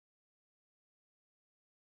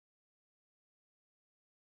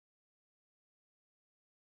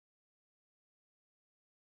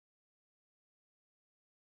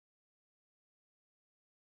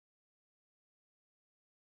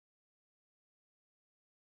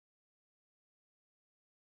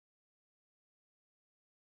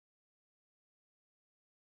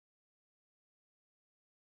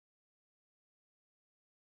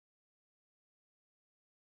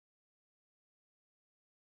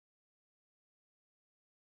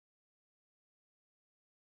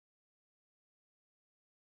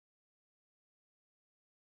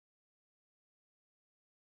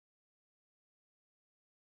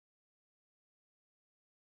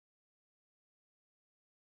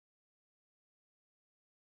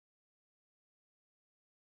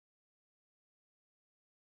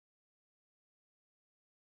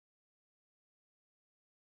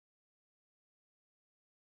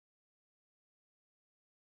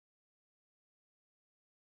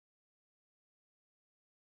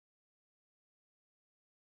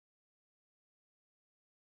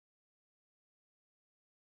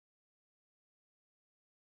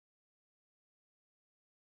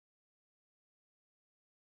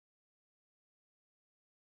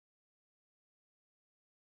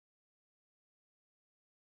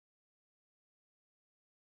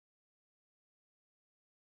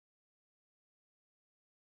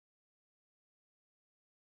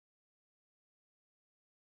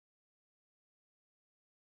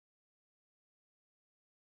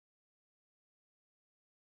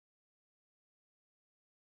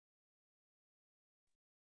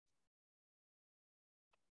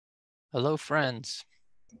Hello, friends.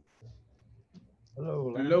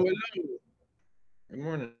 Hello, Lance. Hello, hello. Good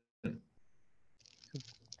morning.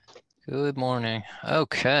 Good morning.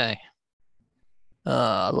 Okay.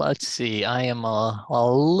 Let's see. I am a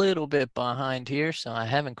little bit behind here, so I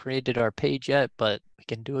haven't created our page yet, but we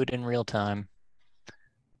can do it in real time.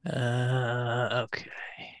 Okay.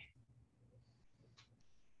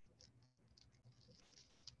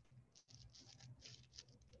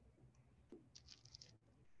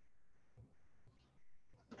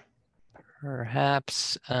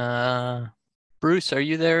 Perhaps, Bruce, are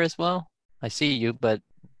you there as well? I see you, but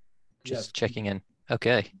Yes. just checking in.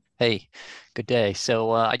 Okay. Hey, good day. So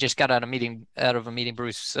I just got out of a meeting,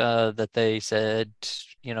 Bruce, that they said,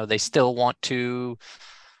 they still want to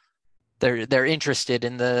they're interested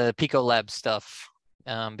in the Pico Lab stuff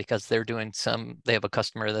because they have a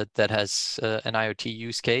customer that has an IoT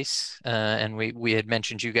use case, and we had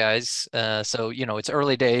mentioned you guys. So it's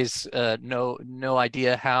early days. No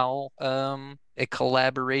idea how a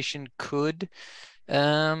collaboration could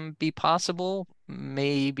be possible.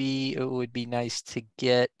 Maybe it would be nice to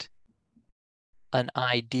get an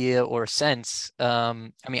idea or sense. I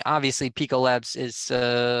mean, obviously, Pico Labs is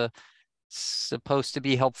supposed to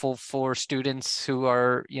be helpful for students who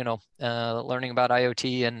are, learning about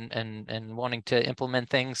IoT and wanting to implement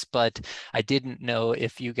things. But I didn't know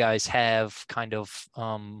if you guys have kind of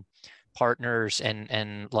partners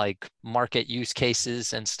and like market use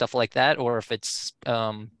cases and stuff like that, or if it's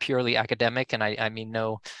purely academic. And I mean,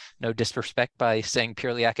 no disrespect by saying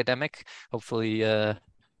purely academic. Hopefully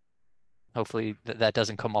that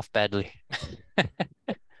doesn't come off badly.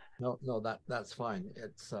 No, that's fine.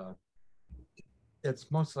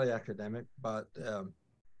 It's mostly academic, but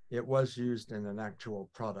it was used in an actual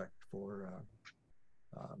product for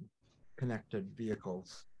connected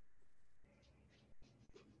vehicles.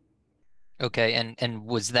 Okay, and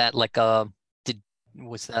was that like a did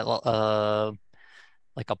was that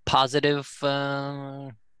like a positive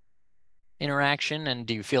interaction? And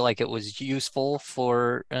do you feel like it was useful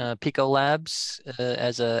for Pico Labs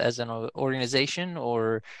as an organization,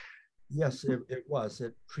 or Yes, it was.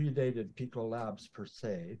 It predated Pico Labs per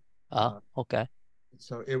se. okay,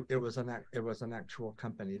 So it was an actual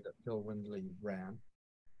company that Phil Windley ran,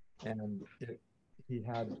 and he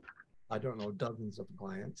had, I don't know, dozens of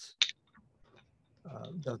clients,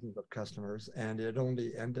 dozens of customers, and it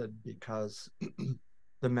only ended because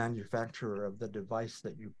the manufacturer of the device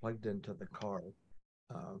that you plugged into the car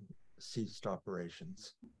uh, ceased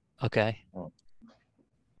operations. okay,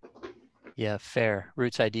 yeah, fair.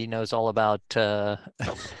 Roots ID knows all about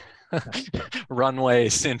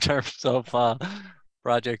runways in terms of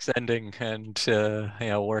projects ending and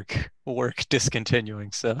work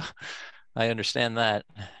discontinuing. So I understand that.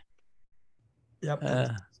 Yep,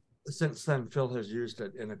 and Uh, since then, Phil has used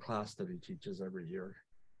it in a class that he teaches every year.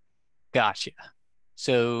 Gotcha.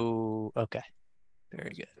 So, okay,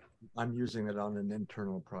 very good. I'm using it on an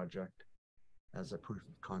internal project as a proof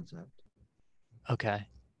of concept. Okay.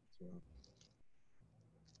 So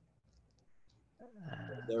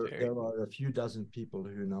Very there are a few dozen people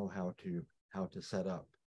who know how to set up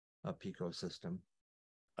a Pico system.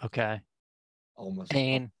 okay. Almost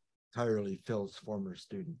And entirely Phil's former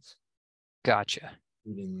students, gotcha.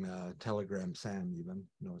 including Telegram Sam even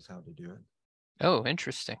knows how to do it. Oh,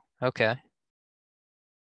 interesting. Okay.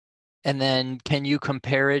 And then can you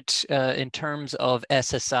compare it in terms of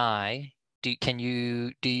SSI?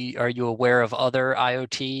 Are you aware of other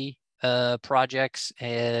IoT projects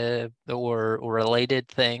or related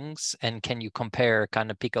things? And can you compare kind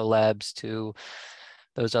of Pico Labs to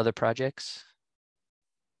those other projects?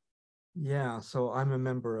 Yeah, so I'm a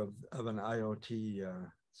member of an IoT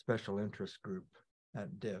special interest group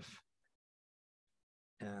at DIF.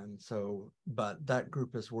 And so, but that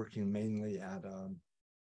group is working mainly at a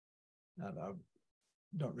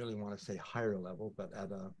don't really want to say higher level, but at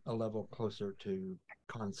a level closer to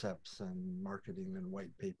concepts and marketing and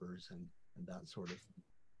white papers and that sort of thing.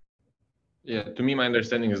 Yeah, to me, my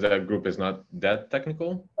understanding is that group is not that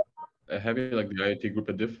technical, heavy like the IoT group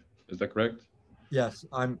at Diff. Is that correct? Yes,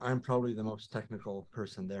 I'm probably the most technical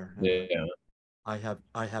person there, and Yeah, I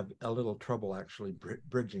have a little trouble actually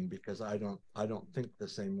bridging because I don't think the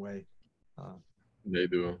same way. Uh, they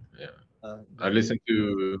do. Yeah, I the, listened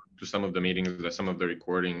to some of the meetings, some of the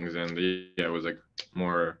recordings, and yeah, it was like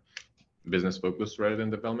more business focused rather than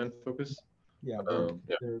development focused. yeah, Yeah,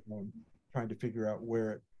 they're trying to figure out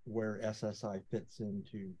where SSI fits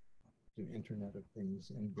into to Internet of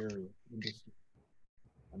Things in various industries.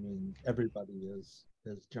 I mean, everybody is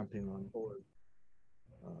jumping on board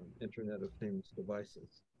Internet of Things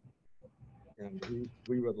devices, And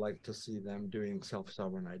we would like to see them doing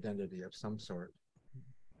self-sovereign identity of some sort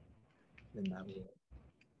in that way.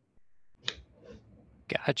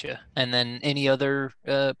 Gotcha. And then any other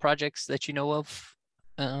projects that you know of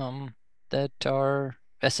that are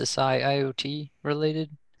SSI IoT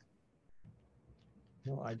related?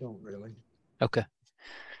 No, I don't really. Okay.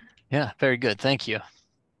 Yeah, very good. Thank you.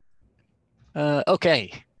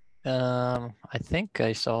 Okay. I think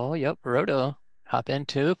I saw, yep, Rhoda hop in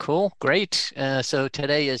too. Cool. Great. So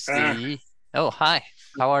today is the, oh, hi.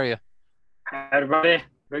 How are you? Hi, everybody.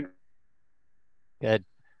 Good. Good.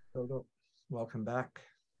 So, welcome back.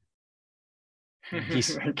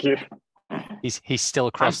 He's Thank you. he's still I'm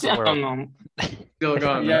across the still world. on. Still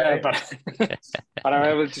gone, Yeah, right? but I'm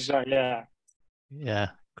able to show. Yeah. Yeah,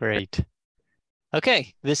 great.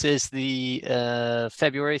 Okay, this is the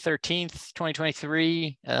February 13th,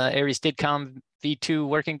 2023 Aries DIDComm V2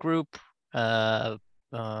 working group.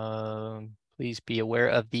 Please be aware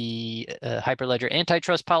of the Hyperledger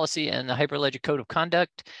antitrust policy and the Hyperledger code of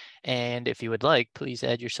conduct. And if you would like, please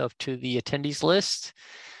add yourself to the attendees list.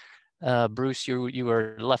 Bruce, you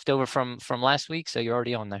were left over from last week, so you're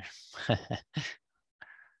already on there.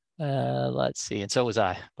 Let's see, and so was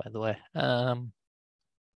I, by the way.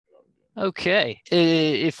 Okay,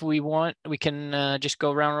 if we want, we can just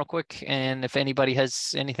go around real quick, and if anybody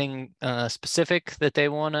has anything specific that they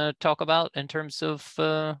want to talk about in terms of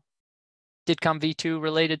DIDComm V2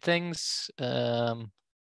 related things, and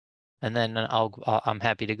then I'm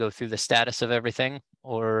happy to go through the status of everything,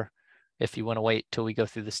 or if you want to wait till we go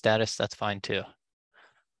through the status, that's fine too.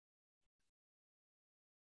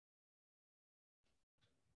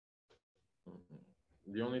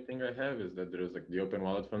 The only thing I have is that there is like the Open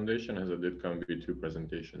Wallet Foundation has a DIDComm V2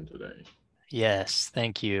 presentation today. Yes,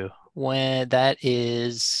 thank you. When that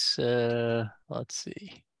is, let's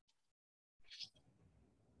see.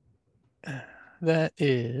 That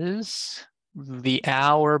is the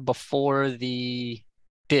hour before the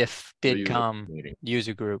DIDComm meeting.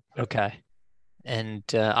 user group. Yep. Okay. And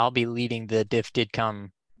I'll be leading the DIDComm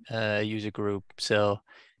user group. So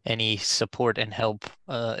any support and help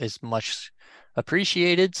is much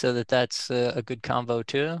appreciated, so that's a good convo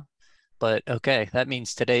too. But okay, that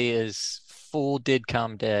means today is full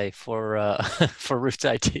DIDComm day for for Roots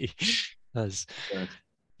IT. Yes.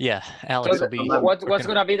 Yeah, Alex So will be. what's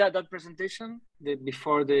gonna be that presentation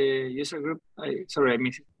before the user group? Sorry, I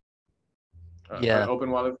missed it. Yeah. Open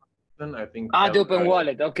Wallet Foundation, I think. The open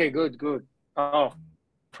wallet. Okay, good. Oh,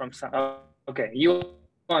 from some. Okay, you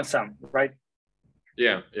want some, right?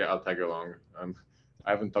 Yeah, I'll tag along. I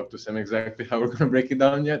haven't talked to Sam exactly how we're gonna break it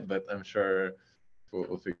down yet, but I'm sure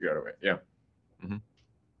we'll figure out a way. Yeah. Mm-hmm.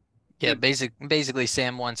 Yeah, basically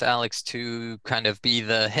Sam wants Alex to kind of be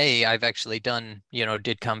the, hey, I've actually done,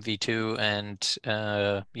 DIDComm V2,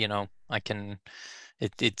 and I can,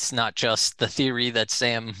 it's not just the theory that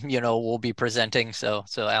Sam, will be presenting. So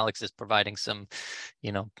Alex is providing some,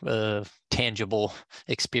 tangible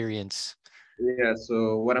experience. Yeah,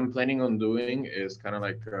 so what I'm planning on doing is kind of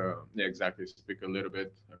like, exactly, speak a little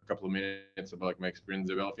bit, a couple of minutes about like my experience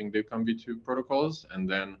developing DIDComm V2 protocols, and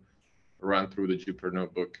then run through the Jupyter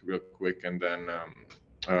notebook real quick, and then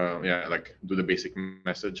like do the basic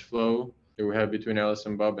message flow that we have between Alice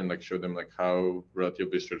and Bob, and like show them like how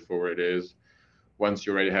relatively straightforward it is once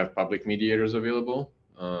you already have public mediators available.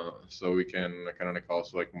 So we can kind of like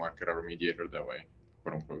also like market our mediator that way,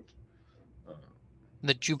 quote unquote.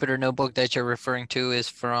 The Jupyter notebook that you're referring to is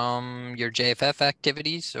from your JFF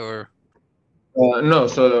activities, or? No,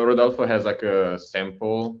 so Rodolfo has like a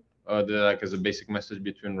sample that like is a basic message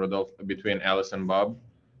between Alice and Bob,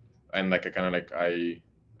 and like I kind of like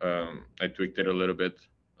I tweaked it a little bit.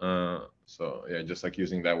 So yeah, just like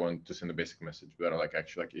using that one to send a basic message without like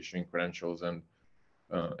actually like issuing credentials and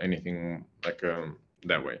anything like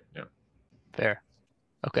that way. Yeah. Fair.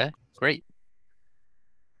 Okay, great.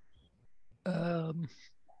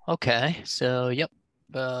 Okay, so yep.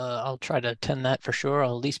 I'll try to attend that for sure.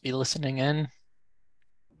 I'll at least be listening in.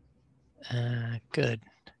 Good.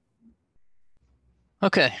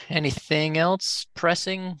 Okay, anything else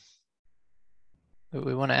pressing that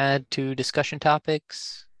we want to add to discussion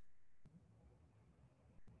topics?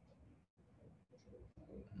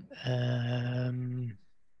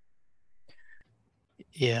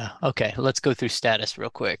 Yeah, okay, let's go through status real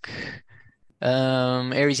quick.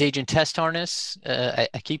 Aries agent test harness. I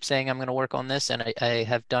keep saying I'm going to work on this, and I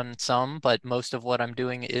have done some, but most of what I'm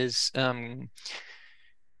doing is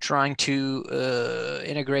trying to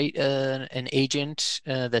integrate an agent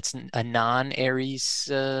that's a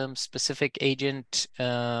non-Aries specific agent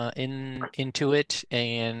into it.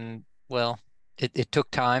 And well, it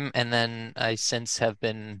took time, and then I since have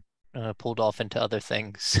been pulled off into other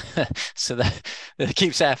things. So that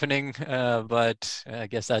keeps happening. But I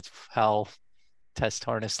guess that's how test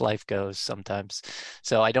harness life goes sometimes.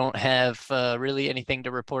 So I don't have really anything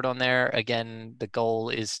to report on there. Again, the goal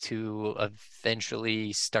is to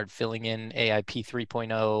eventually start filling in AIP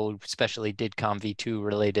 3.0, especially DIDComm V2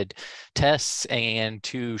 related tests, and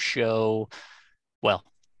to show, well,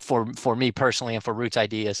 for me personally and for Roots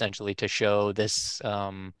ID, essentially to show this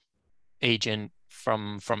agent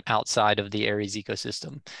from outside of the Aries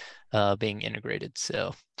ecosystem being integrated.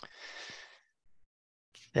 So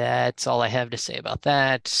that's all I have to say about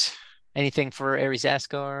that. Anything for Aries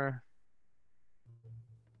Ascar?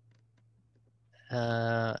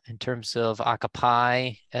 In terms of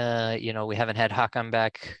Akapai, we haven't had Hakan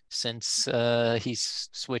back since he's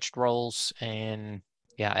switched roles, and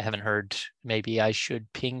yeah, I haven't heard. Maybe I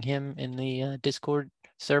should ping him in the Discord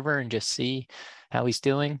server and just see how he's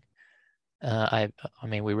doing. I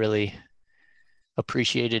mean, we really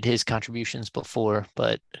appreciated his contributions before,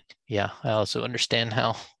 but yeah, I also understand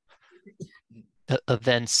how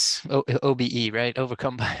events, OBE, right?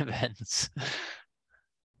 Overcome by events.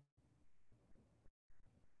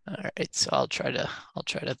 All right, so I'll try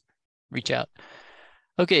to reach out.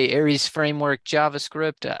 Okay, Aries framework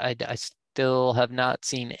JavaScript. I still have not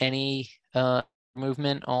seen any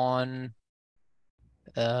movement on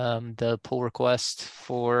the pull request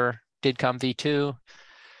for DIDComm V2.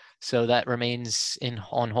 So that remains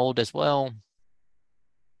on hold as well.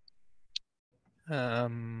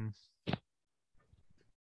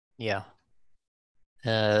 Yeah.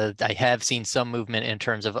 I have seen some movement in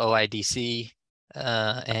terms of OIDC,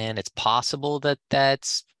 and it's possible that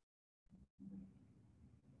that's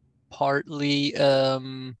partly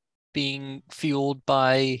being fueled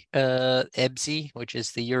by EBSI, which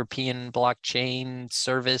is the European Blockchain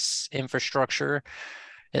Service Infrastructure.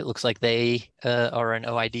 It looks like they are an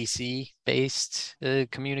OIDC based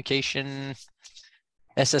communication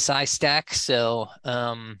SSI stack. So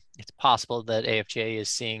it's possible that AFJ is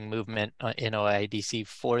seeing movement in OIDC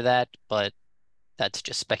for that, but that's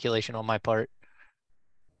just speculation on my part.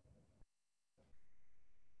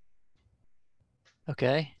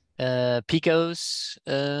 Okay. Picos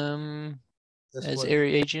as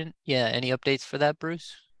area agent. Yeah, any updates for that,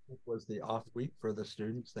 Bruce? It was the off week for the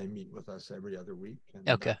students. They meet with us every other week. And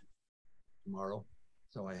okay. Tomorrow.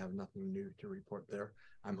 So I have nothing new to report there.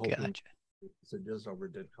 I'm hoping messages over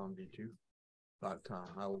DIDComm V2, but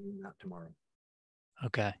I'll learn that tomorrow.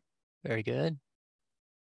 Okay, very good.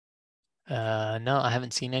 No, I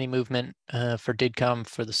haven't seen any movement for DIDComm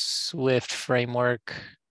for the Swift framework.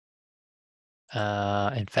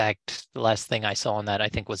 In fact, the last thing I saw on that, I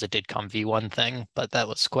think, was a DIDComm V1 thing, but that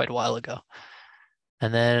was quite a while ago.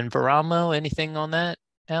 And then Veramo, anything on that,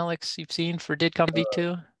 Alex, you've seen for DIDComm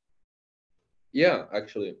V2? Yeah,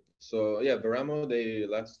 actually. So yeah, Veramo, they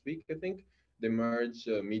last week, I think, they merged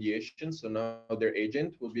mediation. So now their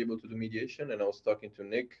agent will be able to do mediation. And I was talking to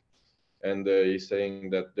Nick, and he's saying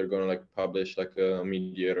that they're gonna like publish like a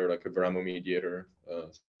mediator, like a Veramo mediator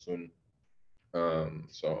soon.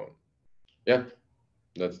 So yeah,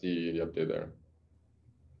 that's the update there.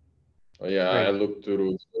 Yeah, Great. I looked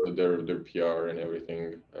through their PR and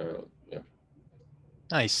everything. Yeah.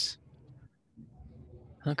 Nice.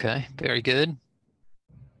 Okay, very good.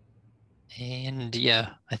 And yeah,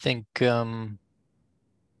 I think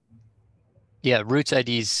yeah, Roots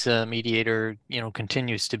ID's mediator,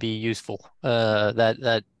 continues to be useful.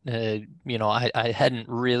 I hadn't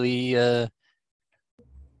really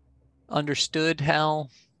understood how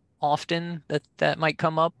often that might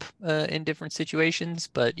come up in different situations,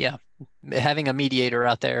 but yeah, having a mediator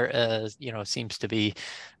out there, seems to be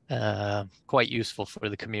quite useful for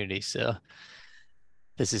the community. So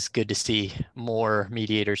this is good to see more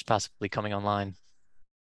mediators possibly coming online.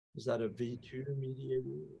 Is that a V2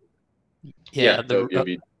 mediator? Yeah,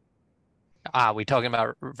 we talking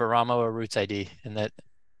about Veramo or Roots ID in that?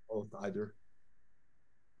 Both, either.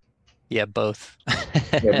 Yeah, both.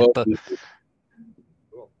 Yeah, both.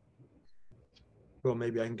 Cool. Well,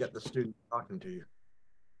 maybe I can get the student talking to you.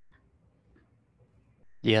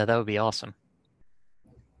 Yeah, that would be awesome.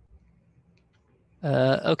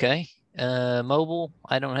 Okay. Mobile,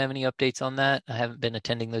 I don't have any updates on that. I haven't been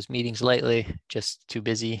attending those meetings lately, just too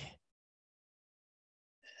busy.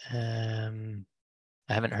 I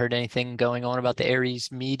haven't heard anything going on about the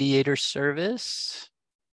Aries mediator service.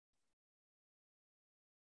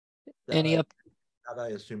 That I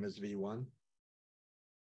assume is V1.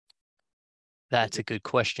 That's a good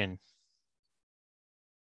question.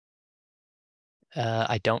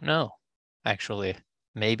 I don't know, actually.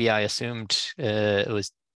 Maybe I assumed it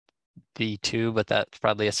was V2, but that's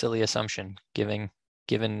probably a silly assumption, given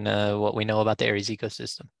given what we know about the Aries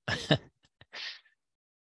ecosystem.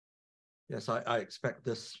 Yes, I expect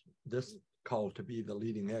this call to be the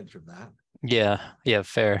leading edge of that. Yeah,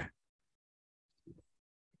 fair.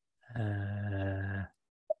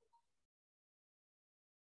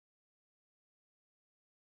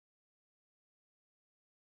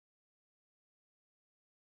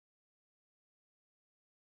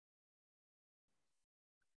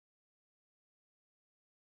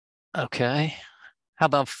 Okay. How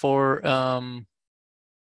about for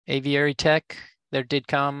Aviary Tech, their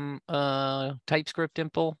DIDComm TypeScript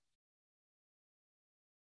impl?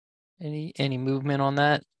 Any movement on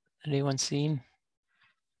that? Anyone seen?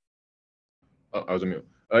 Oh, I was on mute.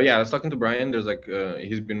 Yeah, I was talking to Brian. There's like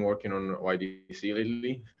he's been working on YDC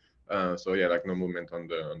lately. So yeah, like no movement on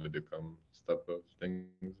the DIDComm stuff of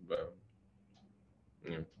things, but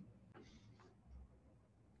yeah.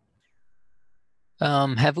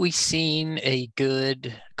 Have we seen a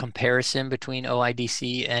good comparison between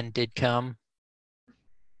OIDC and DIDComm?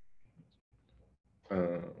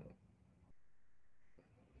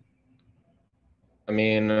 I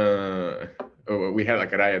mean, we had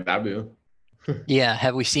like a RIW. Yeah,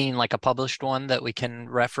 have we seen like a published one that we can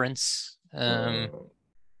reference?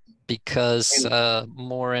 Because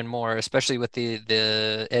more and more, especially with the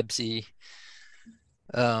EBSI,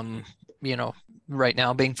 you know, right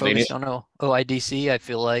now being focused on OIDC, I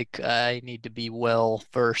feel like I need to be well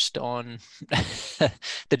versed on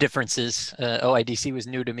the differences. OIDC was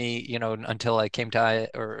new to me, you know, until I came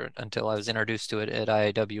to until I was introduced to it at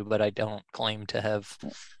IIW, but I don't claim to have.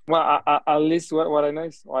 Well, at least what I know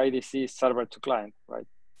is OIDC is server to client, right?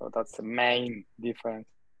 So that's the main difference.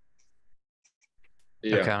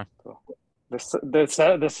 Yeah. Okay. So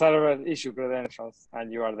the server issue credentials,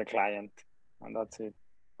 and you are the client, and that's it.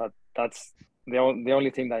 But that's the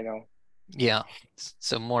only thing that I know. Yeah.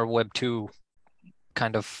 So more Web 2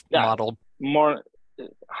 kind of model. More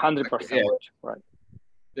 100%, right?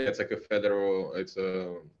 Yeah, it's like a federal. It's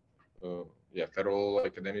a federal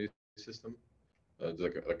like identity system. It's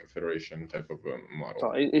like a federation type of model.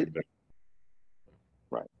 So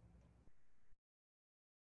right.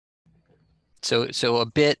 So a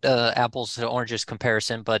bit apples to oranges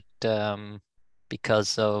comparison, but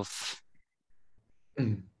because of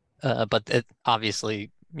but it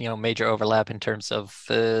obviously, you know, major overlap in terms of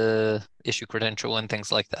issue credential and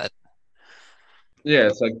things like that. Yeah,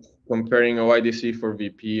 it's like comparing OIDC for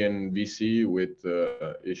VP and VC with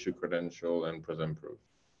issue credential and present proof.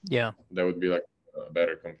 Yeah, that would be like a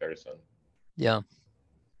better comparison. Yeah.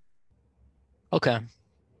 Okay,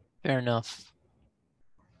 fair enough.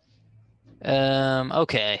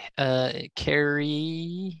 Okay.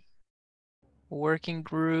 Carry working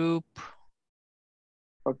group.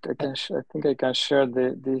 Okay, I think I can share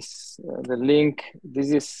the link.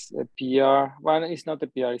 This is a PR. Well, it's not a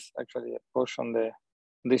PR. It's actually a push on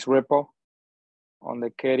this repo on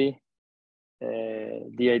the Carry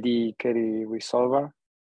DID Carry resolver.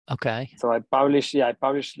 Okay. So I published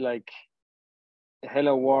like a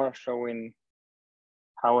hello world showing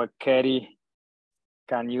how a Carry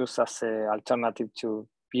can use as an alternative to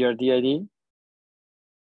PRDID.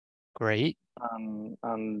 Great.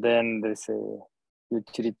 And then there's a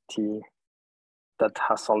utility that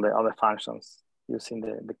has all the other functions using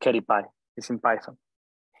the CarryPy. It's in Python.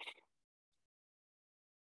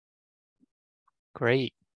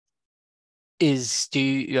 Great. Do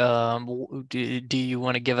you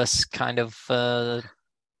want to give us kind of your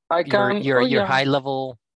high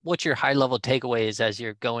level? What's your high level takeaways as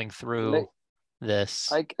you're going through this?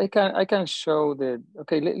 I can show the.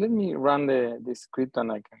 Okay, let me run the script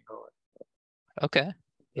and I can go. Okay.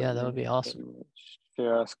 Yeah, that would be awesome.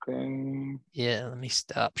 Share screen. Yeah, let me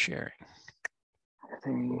stop sharing. I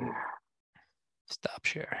think stop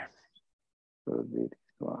share. This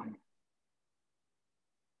one.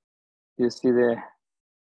 You see the.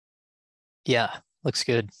 Yeah, looks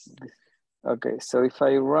good. Okay, so if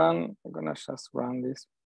I run, I'm gonna just run this.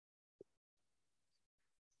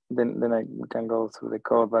 Then we can go through the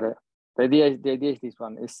code, but the idea is this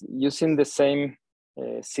one. Is using the same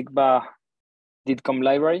Sigma DIDComm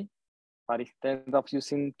library, but instead of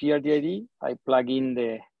using PRDID, I plug in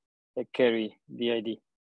the carry DID.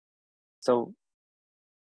 So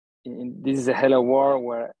this is a hello world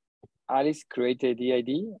where Alice created a DID,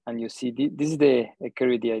 and you see this is the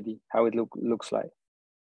carry DID, how it looks like.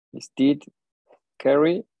 It's did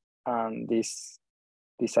carry and this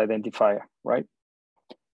identifier, right?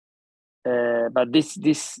 But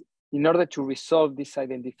this in order to resolve this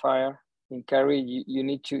identifier in carry, you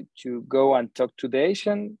need to go and talk to the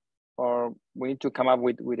agent, or we need to come up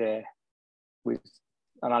with an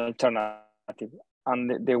alternative.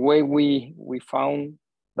 And the way we found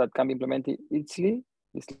that can be implemented easily.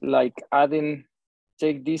 It's like adding,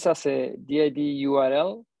 take this as a DID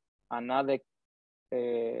URL, another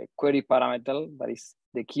query parameter that is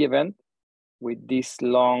the key event with this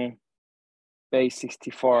long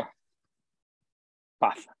base64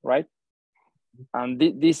 path, right? And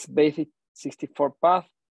this basic 64 path,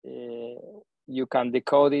 you can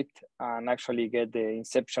decode it and actually get the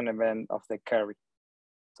inception event of the query.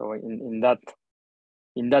 So in that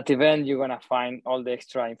event, you're gonna find all the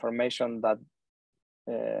extra information that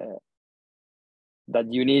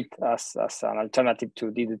that you need as an alternative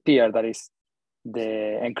to DDPR, that is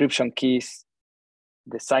the encryption keys,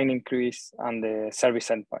 the signing keys, and the service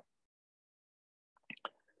endpoint.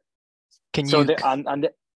 Can So you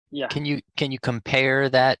yeah. Can you compare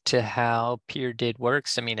that to how PeerDID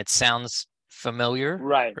works? I mean, it sounds familiar.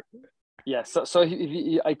 Right. Yeah. So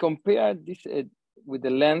if I compare this with the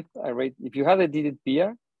length I rate, if you have a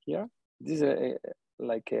DDPR here, this is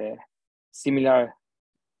like a similar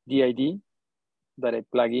DID that I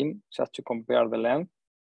plug in just to compare the length.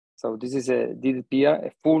 So this is a DDPR,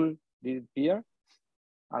 a full DDPR,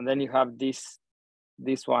 and then you have this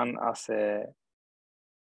one as a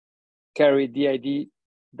carry DID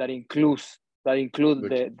that includes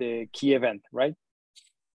the key event, right?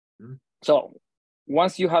 Mm-hmm. So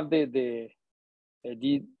once you have a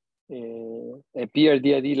peer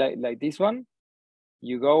DID like this one,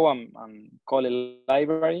 you go and call a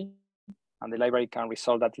library, and the library can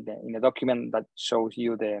resolve that in a document that shows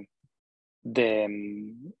you the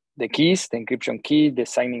keys, the encryption key, the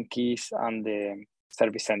signing keys, and the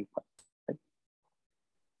service endpoint.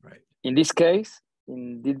 Right. In this case,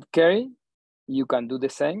 in did carry, you can do the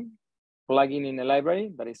same, plug in a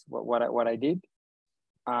library. That is what I did,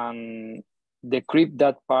 and decrypt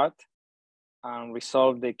that part and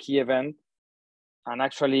resolve the key event. And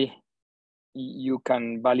actually, you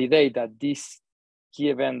can validate that this key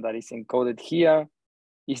event that is encoded here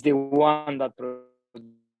is the one that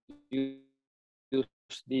produced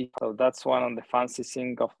this. So that's one of the fancy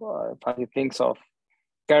things of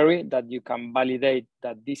carry, that you can validate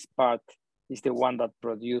that this part is the one that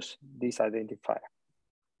produced this identifier.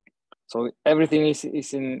 So everything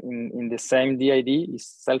is in the same DID, is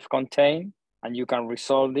self-contained, and you can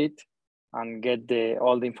resolve it and get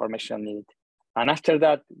all the information needed. And after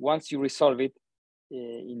that, once you resolve it,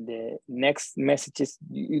 in the next messages,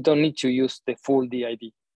 you don't need to use the full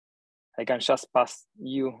DID. I can just pass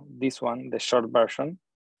you this one, the short version.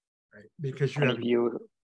 Right, because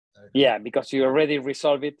because you already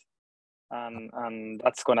resolved it, and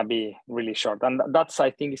that's gonna be really short. And that's,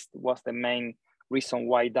 I think, was the main reason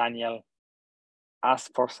why Daniel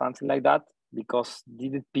asked for something like that, because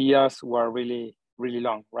DDPRs were really, really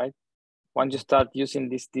long, right? Once you start using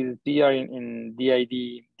this DDPR in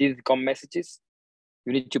DIDComm messages,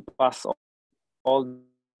 you need to pass all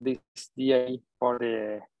this DID for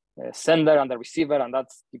the sender and the receiver, and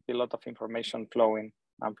that's keep a lot of information flowing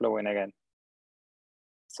and flowing again.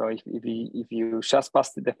 So if you just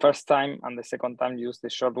pass it the first time and the second time use the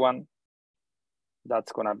short one,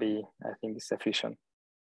 that's gonna be, I think, sufficient.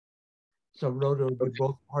 So Rodo, do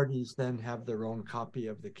both parties then have their own copy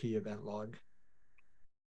of the key event log?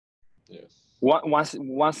 Yes.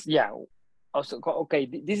 Once, yeah. Also, okay,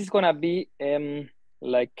 this is gonna be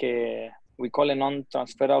like we call a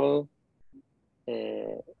non-transferable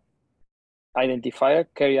identifier,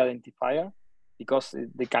 carry identifier, because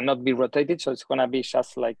they cannot be rotated. So it's gonna be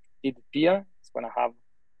just like DDPR. It's gonna have,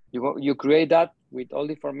 you create that with all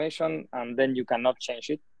the information, and then you cannot change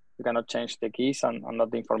it. You cannot change the keys and not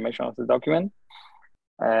the information of the document.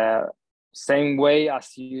 Same way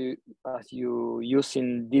as you use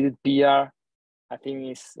in DDPR, I think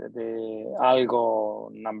it's the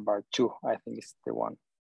algo number 2. I think it's the one.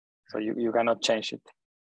 So you cannot change it,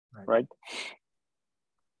 right?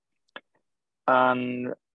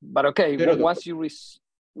 But okay, once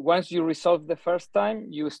you resolve the first time,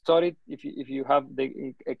 you store it. If you have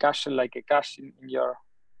a cache, like a cache in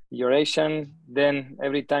your Asian, then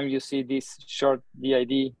every time you see this short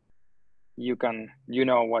DID, you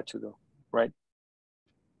know what to do, right?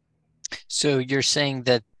 So you're saying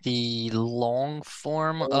that the long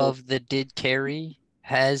form of the did carry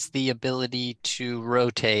has the ability to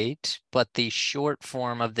rotate, but the short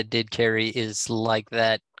form of the did carry is like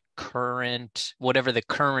that current, whatever the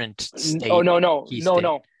current state. Oh, no.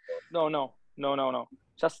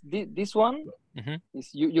 Just this one is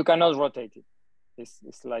you cannot rotate it.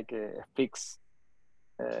 It's like a fixed.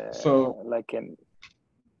 So like an.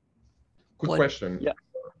 Good question. Yeah.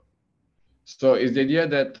 So is the idea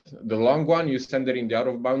that the long one you send it in the out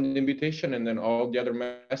of bound invitation, and then all the other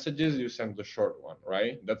messages you send the short one,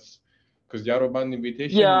 right? That's because the out-of-band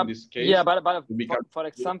invitation Yeah, in this case, yeah, but become, for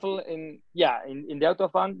example, in the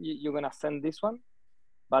out-of-band, you're gonna send this one,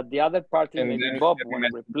 but the other party, and maybe then Bob, wanna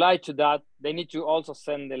reply to that, they need to also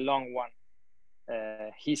send the long one,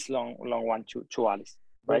 his long one to Alice,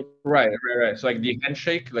 right? Right. So like the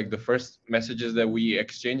handshake, like the first messages that we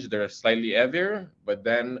exchange, they're slightly heavier, but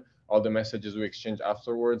then all the messages we exchange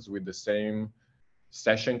afterwards with the same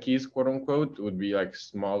session keys, quote unquote, would be like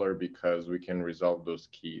smaller because we can resolve those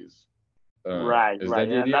keys. Right. That the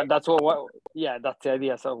idea? That's yeah, that's the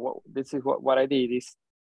idea. So this is what I did is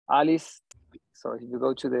Alice. So if you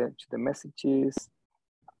go to the messages,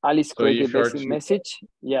 Alice created a basic message.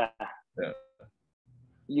 Yeah.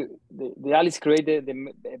 The Alice created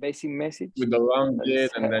the basic message with the long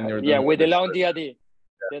DID, and then you're with the long DID. Yeah.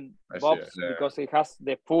 Then Bob's, yeah. because it has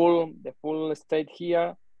the full state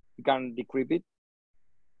here, you can decrypt it.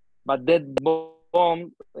 But then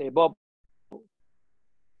Bob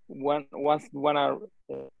wanna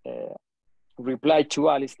reply to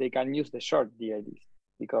Alice, they can use the short DIDs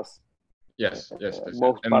because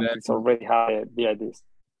both parties already have DIDs.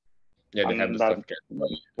 Yeah, they have the stuff.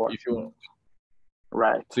 If you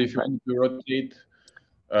right. So if you want to rotate,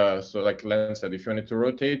 so like Len said, if you wanted to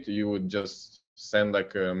rotate, you would just send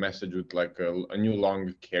like a message with like a new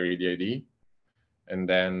long carry DID, and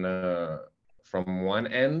then from one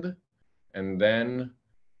end, and then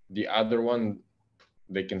the other one,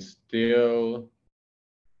 they can still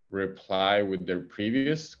reply with their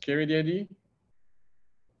previous carry DID.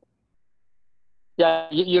 Yeah,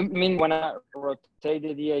 you mean when I rotate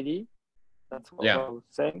the DID? That's what I was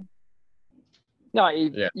saying. No,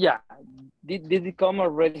 DIDComm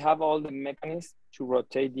already have all the mechanisms to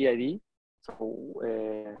rotate DID. So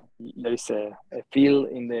there is a field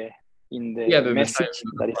in the message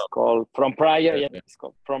that is called from prior. Yeah, it's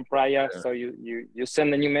called from prior. Yeah. So you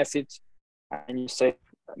send a new message and you say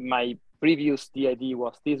my previous DID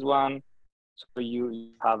was this one. So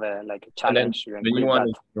you have a challenge. And then the new one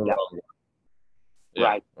is no longer. Yeah.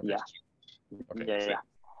 Right. Okay. Yeah. Okay. Yeah.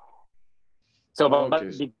 So, but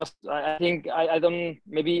because I think I don't,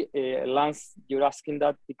 maybe Lance, you're asking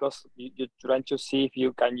that because you're trying to see if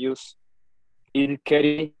you can use either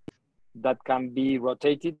carry that can be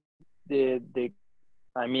rotated,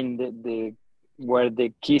 I mean where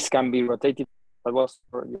the keys can be rotated. That was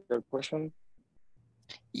your question.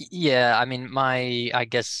 Yeah, I mean, I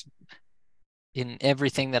guess in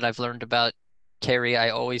everything that I've learned about carry, I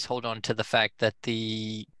always hold on to the fact that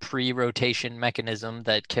the pre-rotation mechanism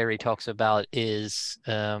that Carey talks about is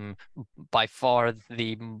by far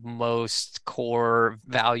the most core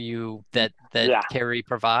value that Carey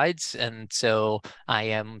provides. And so I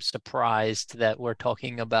am surprised that we're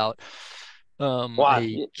talking about a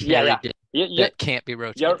carry that can't be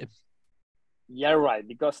rotated. You're right,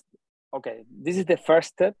 because, okay, this is the first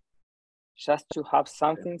step, just to have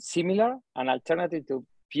something similar, an alternative to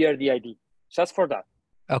pure DID. Just for that.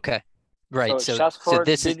 Okay. Right. So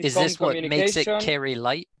this is this what makes it carry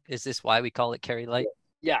light? Is this why we call it carry light?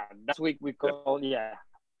 Yeah, that's what we call,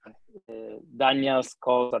 Daniel's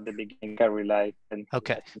called at the beginning carry light. And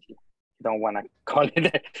okay. You don't want to call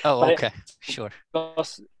it. Oh, okay. Sure.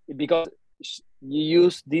 Because you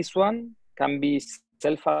use this one, can be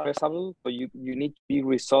self-addressable, so you need to be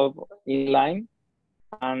resolved in line.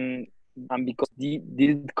 And because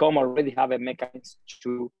DIDComm already have a mechanism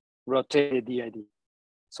to rotate the DID.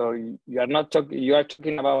 So you are not talking, you are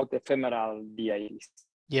talking about ephemeral DIDs.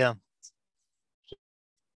 Yeah.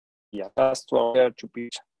 Yeah, that's to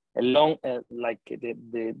pitch a long, like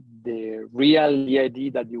the real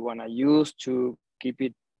DID that you want to use to keep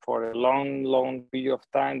it for a long period of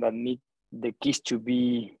time that need the keys to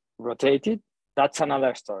be rotated. That's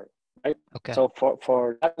another story, right? Okay. So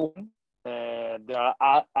for that one, there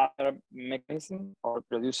are other mechanisms for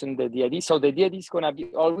producing the DID. So the DID is going to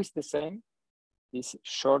be always the same, this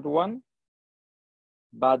short one,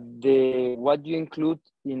 but what you include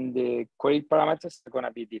in the query parameters are going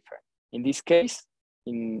to be different. In this case,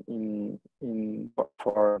 for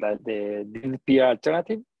the DIDPR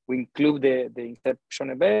alternative, we include the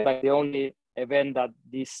inception event, like the only event that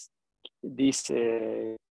this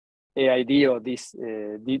AID or this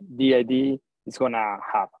DID is going to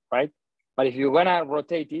have, right? But if you're gonna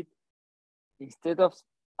rotate it, instead of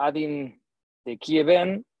adding the key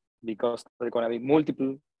event, because there's gonna be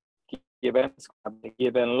multiple key events, the key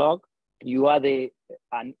event log, you add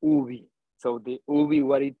an UBI. So the UBI,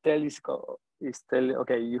 what it tells is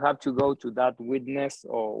okay, you have to go to that witness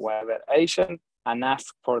or whatever agent and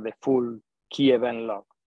ask for the full key event log.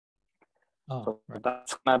 Oh, so right.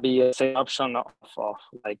 That's gonna be a same option of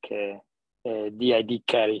like a DID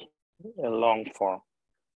carry, a long form.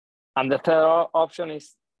 And the third option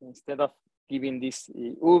is, instead of giving this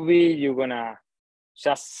UV, you're gonna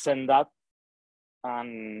just send that,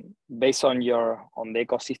 and based on the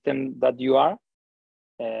ecosystem that you are,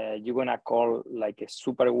 you're gonna call like a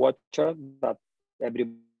super watcher that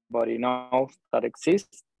everybody knows that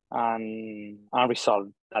exists, and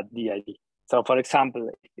resolve that DID. So for example,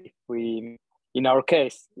 if we, in our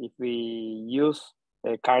case, if we use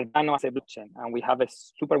Cardano as a blockchain and we have a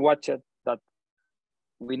super watcher that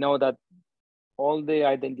we know that all the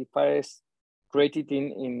identifiers created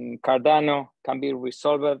in Cardano can be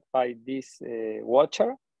resolved by this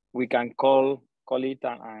watcher, we can call it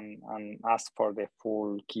and ask for the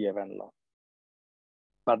full key event log.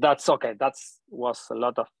 But that's okay. That was a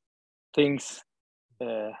lot of things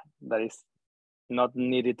that is not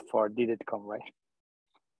needed for DIDComm, right?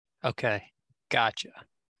 Okay, gotcha.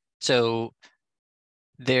 So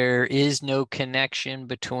there is no connection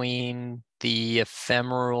between the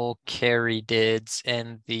ephemeral carry DIDs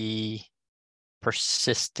and the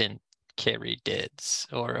persistent carry DIDs,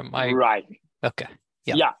 or am I right? Okay.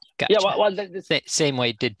 Yeah. Yeah. Gotcha. Yeah. Well, same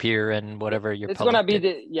way did peer and whatever your it's public gonna be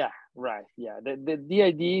did. right. Yeah. The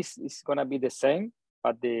DID is gonna be the same,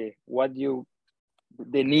 but the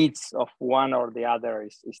needs of one or the other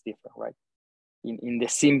is different, right? In the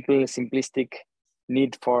simplistic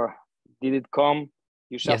need for DIDComm,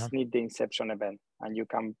 you just need the inception event, and you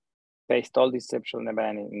can paste all the inception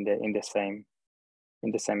event in the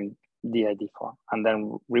same DID form, and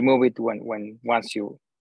then remove it once you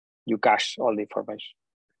cache all the information.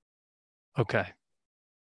 Okay.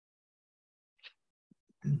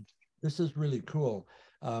 This is really cool.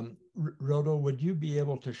 Rodo, would you be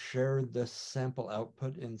able to share this sample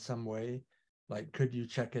output in some way? Like, could you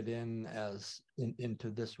check it in as into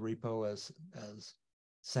this repo as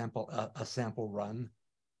sample a sample run?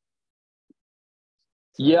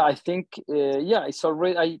 So, yeah, I think it's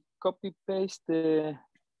already. I copy paste the.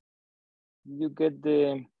 You get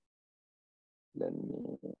the. Let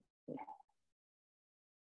me.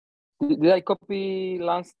 Did I copy,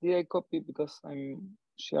 Lance? Did I copy, because I'm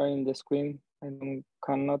sharing the screen? I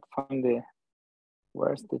cannot find the.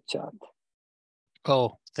 Where's the chat?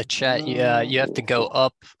 Oh, the chat. Yeah, you have to go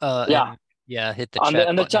up. Yeah. And hit the on chat.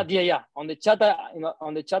 On the chat. Yeah. On the chat,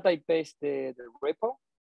 on the chat, I paste the repo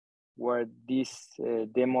where this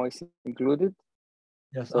demo is included.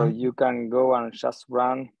 yes, so you can go and just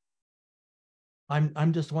run.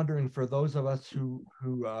 I'm just wondering, for those of us who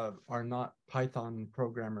are not Python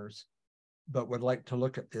programmers, but would like to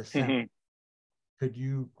look at this sample, could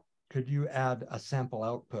you add a sample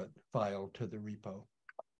output file to the repo?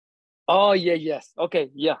 Oh yeah, yes. Okay,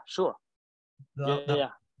 yeah, sure. Yeah.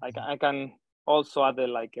 I can also add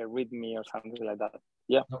like a README or something like that.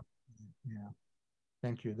 Yeah. Yeah.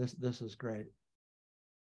 Thank you. This is great.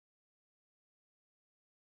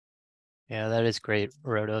 Yeah, that is great,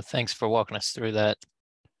 Rodo. Thanks for walking us through that.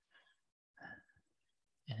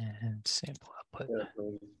 And sample output.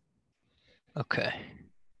 Okay.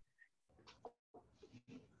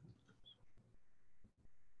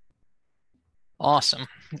 Awesome.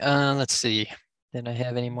 Let's see. Did I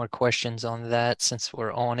have any more questions on that since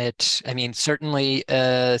we're on it? I mean, certainly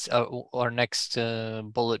our next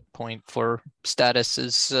bullet point for status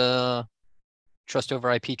is trust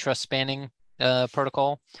over IP trust spanning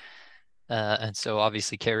protocol. And so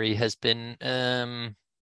obviously carry has been a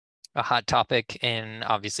hot topic, and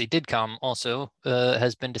obviously DIDComm also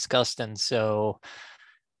has been discussed. And so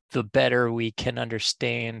the better we can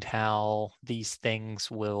understand how these things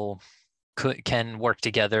can work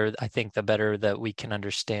together, I think the better that we can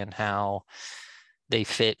understand how they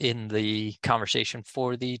fit in the conversation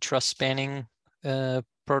for the trust spanning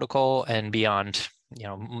protocol and beyond. You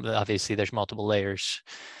know, obviously there's multiple layers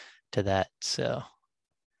to that, so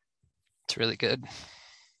it's really good.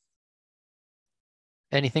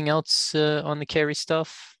 Anything else on the carry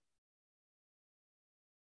stuff?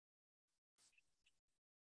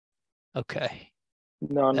 Okay.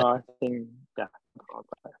 No, I think, yeah.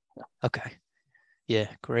 Okay. Yeah,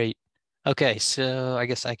 great. Okay, so I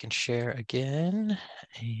guess I can share again.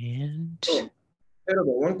 And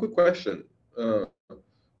one quick question. So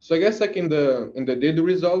I guess like in the DID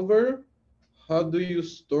resolver, how do you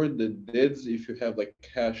store the DIDs if you have like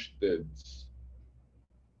cached DIDs?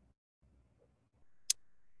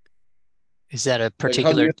 is that a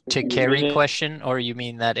particular to carry question, or you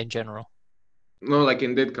mean that in general? No, like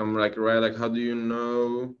in DIDComm, like, right? Like, how do you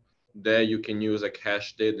know that you can use a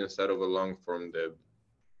cache DID instead of a long form DID?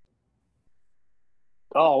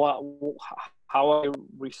 Oh, well, how I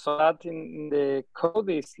resolve that in the code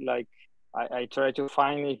is like, I try to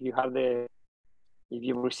find if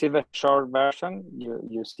you receive a short version,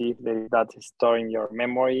 you see if that is stored in your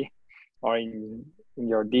memory or in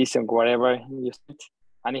your disk and whatever you set,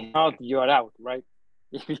 and if not, you are out, right?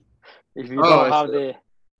 If you Oh, don't I have see.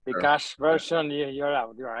 the Sure. cache version, you're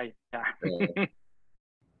out. You're right. Yeah. Yeah.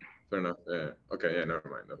 Fair enough. Yeah. Okay. Yeah. Never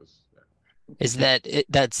mind. That was. Yeah. Is that it,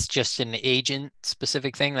 that's just an agent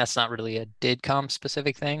specific thing? That's not really a DIDComm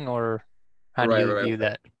specific thing, or how do Right. you Right. view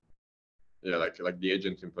that? Yeah. Like the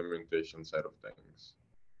agent implementation side of things.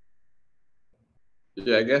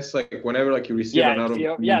 Yeah. I guess like whenever like you receive Yeah, an out if of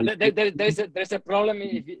you, yeah, there's a problem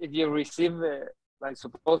if you receive like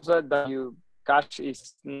suppose that you cache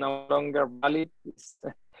is no longer valid, it's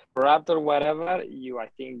corrupt or whatever, I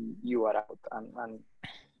think you are out, and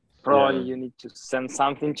probably Yeah. you need to send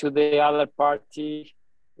something to the other party.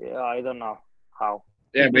 Yeah, I don't know how.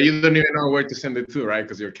 Yeah, but you don't even know where to send it to, right?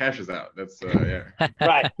 Because your cache is out. That's yeah.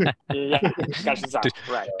 Right. Yeah, cache is out.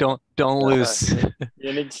 Right. Don't lose.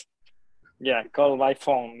 You need, yeah, call by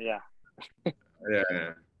phone. Yeah. Yeah,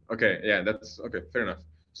 yeah. Okay, yeah, that's okay, fair enough.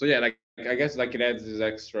 So yeah, like I guess like it adds this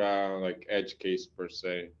extra like edge case per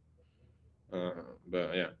se.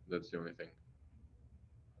 But yeah, that's the only thing.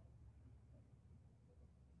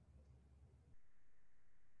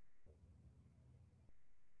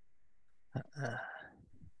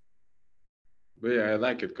 But yeah, I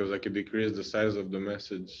like it because like it decreases the size of the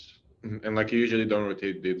message, and like you usually don't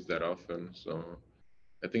rotate dids that often, so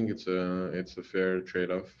I think it's a fair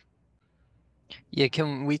trade-off. Yeah,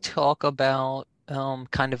 can we talk about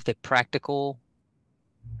kind of the practical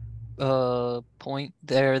point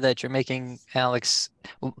there that you're making, Alex?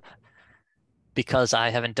 Because I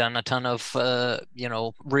haven't done a ton of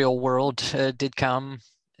real world DIDComm.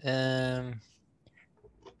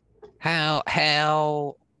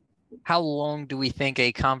 How long do we think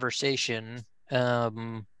a conversation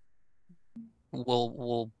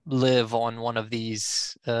will live on one of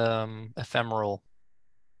these ephemeral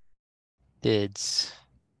DIDs?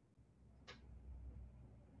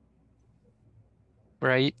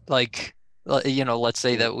 Right? Like, let's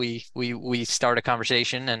say that we start a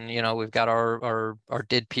conversation and we've got our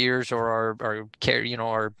DID peers or our carry,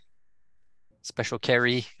 our special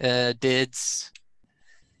carry DIDs.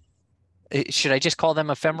 Should I just call them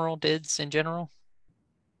ephemeral DIDs in general?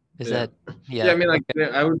 Is Yeah. that Yeah, I mean like okay.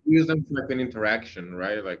 I would use them for like an interaction,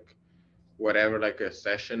 right? Like whatever like a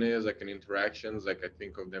session is, like an interactions, like I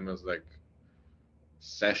think of them as like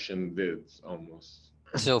session dids almost.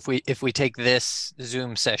 So if we take this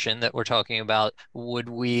Zoom session that we're talking about, would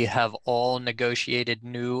we have all negotiated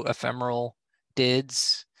new ephemeral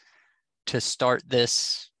DIDs to start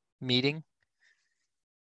this meeting?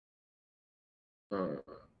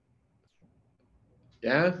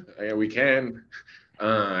 Yeah, we can.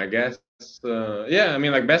 I guess. Yeah, I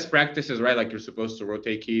mean, like best practices, right? Like you're supposed to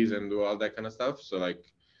rotate keys and do all that kind of stuff. So like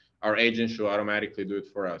our agent should automatically do it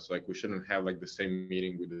for us. Like we shouldn't have like the same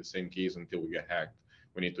meeting with the same keys until we get hacked.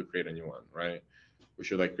 We need to create a new one, right? We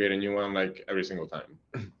should like create a new one like every single time.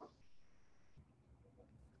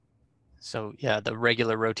 So yeah, the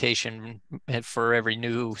regular rotation for every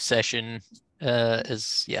new session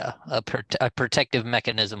is a protective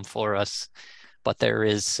mechanism for us, but there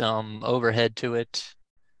is some overhead to it.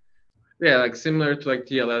 Yeah, like similar to like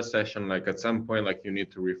TLS session, like at some point, like you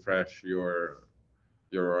need to refresh your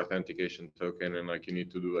authentication token and like you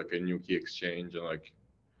need to do like a new key exchange and like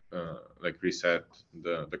reset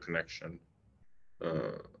the connection.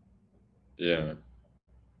 Yeah.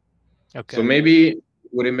 Okay. So maybe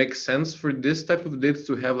would it make sense for this type of DIDs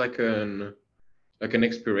to have like an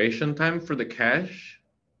expiration time for the cache?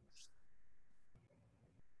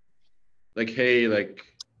 Like, hey, like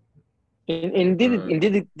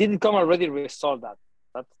DIDComm already resolved that.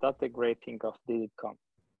 That's the great thing of DIDComm.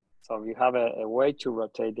 So you have a way to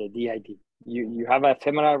rotate the DID. You have a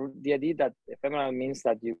ephemeral DID. That ephemeral means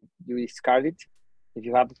that you discard it. If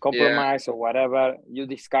you have compromise or whatever, you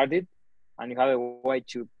discard it, and you have a way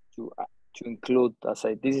to include. I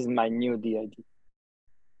say this is my new DID,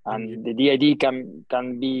 and the DID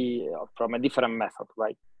can be from a different method,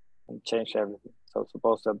 right? And change everything. So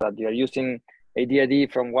suppose that you are using a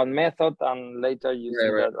DID from one method, and later you see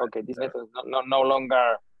that okay, this method is no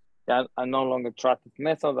longer. Yeah, I no longer trust this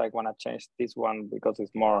method. I want to change this one because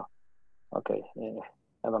it's more, okay,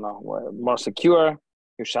 I don't know, more secure.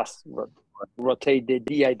 You just rotate the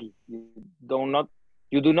DID. You do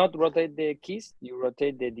not rotate the keys. You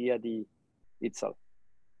rotate the DID itself.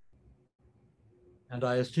 And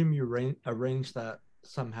I assume you arrange that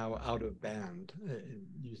somehow out of band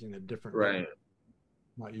using a different right.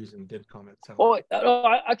 Not using DIDComm itself. Oh,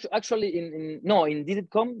 actually, in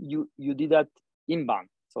DIDComm, you did that inbound.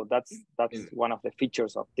 So that's one of the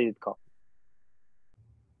features of DIDComm.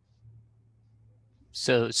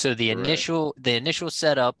 So the initial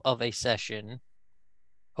setup of a session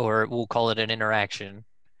or we'll call it an interaction,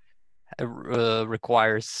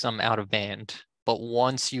 requires some out of band. But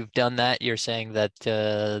once you've done that, you're saying that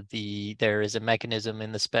there is a mechanism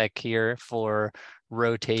in the spec here for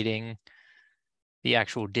rotating the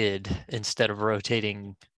actual did instead of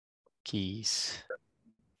rotating keys.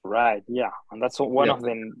 Right. Yeah, and that's one of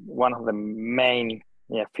the main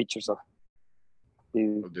features of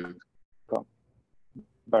the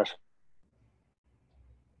version.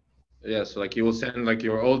 Yeah, so like you will send like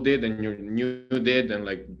your old did and your new did, and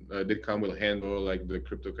like DIDComm will handle like the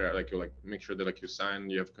cryptocurrency, like you like make sure that like you sign,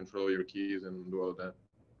 you have control of your keys and do all of that.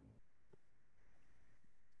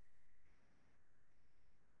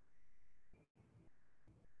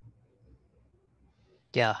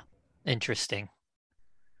 Yeah, interesting.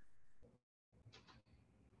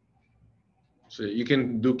 So you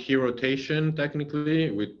can do key rotation technically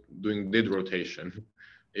with doing did rotation.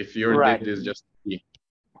 If your did is just key,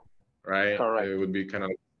 right? Correct. It would be kind of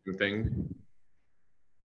like the same thing.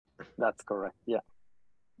 That's correct. Yeah,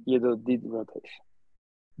 you do did rotation.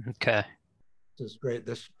 Okay. This is great.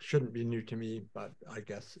 This shouldn't be new to me, but I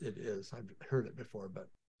guess it is. I've heard it before, but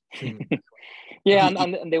yeah,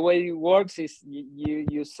 and the way it works is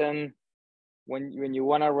you send when you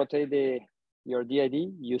want to rotate your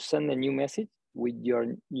DID, you send a new message with your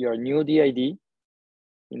new DID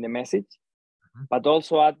in the message, but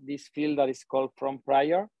also add this field that is called from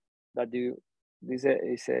prior. That this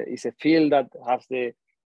is a field that has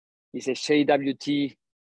is a JWT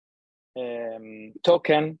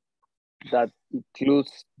token that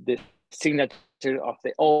includes the signature of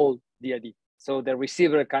the old DID. So the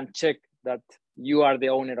receiver can check that you are the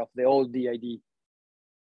owner of the old DID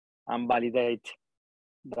and validate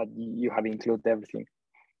that you have included everything.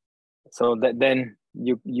 So that then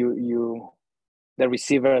the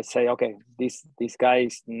receiver say, okay, this guy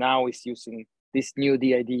now is using this new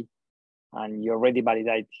DID, and you already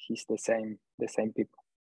validate he's the same people,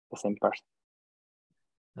 the same person.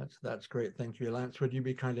 That's great. Thank you, Lance. Would you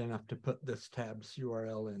be kind enough to put this tab's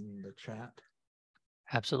URL in the chat?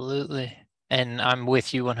 Absolutely. And I'm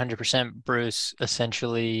with you 100%, Bruce.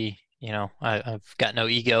 Essentially, you know, I've got no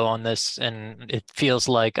ego on this, and it feels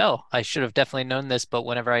like, oh, I should have definitely known this. But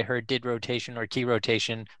whenever I heard did rotation or key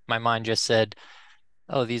rotation, my mind just said,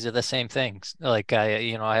 oh, these are the same things. Like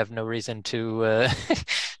I have no reason to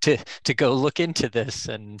to go look into this.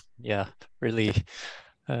 And yeah, really,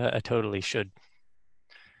 I totally should.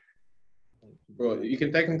 Well, you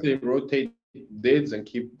can technically rotate dids and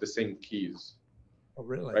keep the same keys. Oh,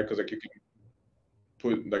 really? Right, because like you can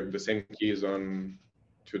put like the same keys on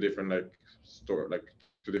two different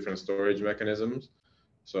storage mechanisms.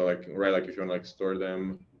 So like like if you want to like store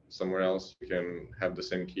them somewhere else, you can have the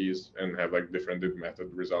same keys and have like different did method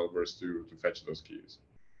resolvers to fetch those keys.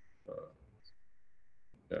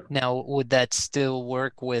 Yeah. Now, would that still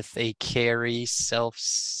work with a carry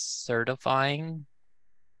self-certifying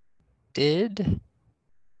did?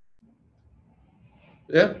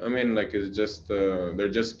 Yeah, I mean, like it's just they're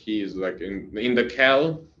just keys. Like in the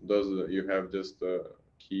cal, those you have just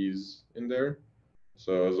keys in there.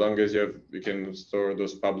 So as long as you can store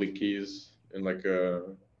those public keys in like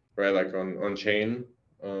like on chain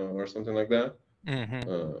or something like that. Mm-hmm.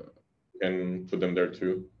 You can put them there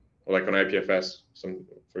too, or like on IPFS,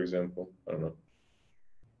 for example. I don't know.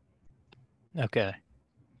 Okay.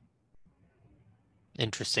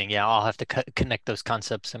 Interesting. Yeah, I'll have to connect those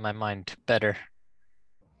concepts in my mind better.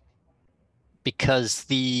 Because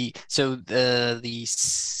the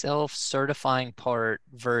self-certifying part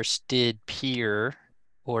versus did peer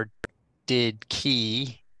or did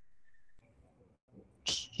key,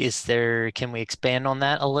 can we expand on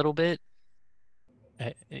that a little bit?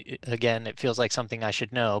 Again, it feels like something I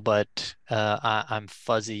should know, but I'm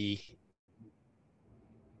fuzzy.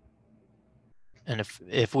 And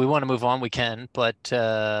if we want to move on, we can, but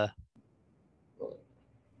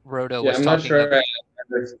Roto was I'm not talking sure. about.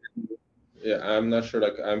 I'm not sure.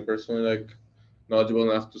 Like I'm personally like knowledgeable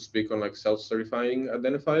enough to speak on like self-certifying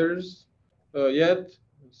identifiers yet.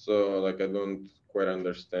 So like I don't quite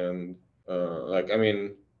understand. Like I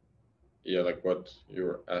mean, yeah, like what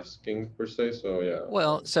you're asking per se. So yeah.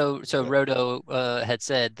 Well, so Roto had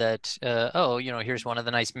said that oh, here's one of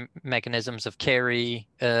the nice mechanisms of carry,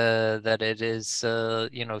 that it is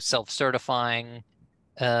self-certifying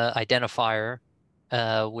identifier,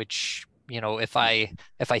 which if I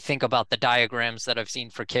think about the diagrams that I've seen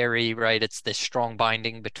for carry, right, it's this strong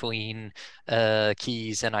binding between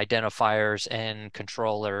keys and identifiers and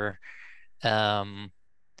controller. But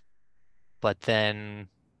then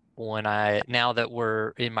now that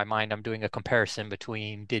we're in my mind, I'm doing a comparison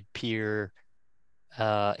between did peer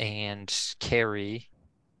and carry.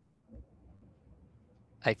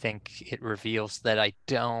 I think it reveals that I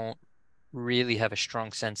don't really have a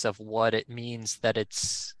strong sense of what it means that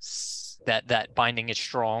it's that binding is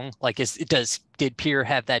strong. Like did peer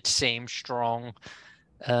have that same strong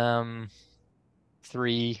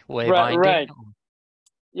three-way binding? Right.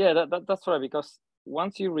 Yeah, that's right. Because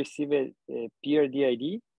once you receive a peer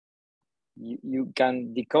DID, you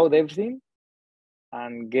can decode everything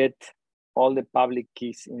and get all the public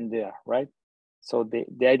keys in there, right? So the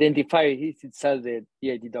identifier is itself the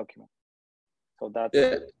DID document. So that's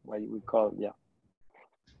what we call, yeah.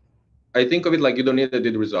 I think of it like you don't need a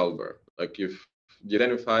did resolver. Like if the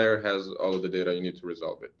identifier has all of the data, you need to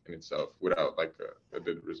resolve it in itself without like a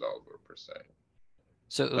did resolver per se.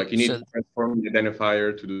 So like you need to transform the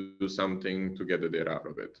identifier to do something to get the data out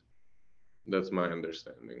of it. That's my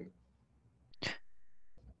understanding.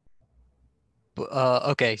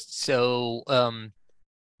 Okay, so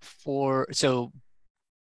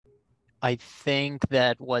I think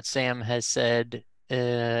that what Sam has said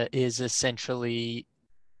is essentially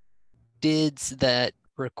DIDs that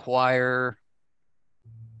require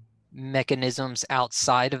mechanisms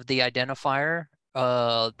outside of the identifier.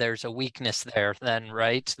 There's a weakness there then,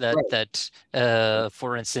 right?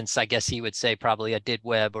 For instance, I guess he would say probably a did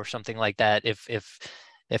web or something like that if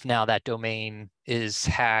now that domain is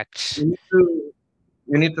hacked.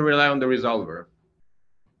 You need to rely on the resolver.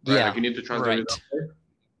 Right? Yeah, like you need to trust the right. resolver.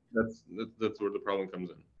 That's where the problem comes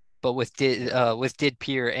in. But with did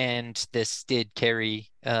peer and this did carry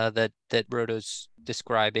that Roto's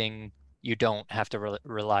describing, you don't have to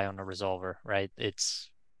rely on a resolver, right?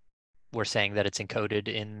 We're saying that it's encoded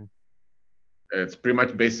in. It's pretty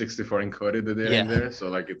much base 64 encoded the data in Yeah. there, so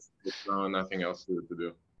like it's nothing else to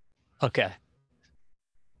do. Okay.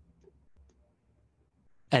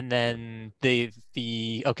 And then the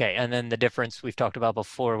difference we've talked about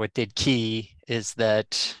before with did key is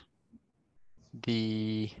that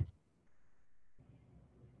the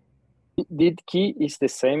did key is the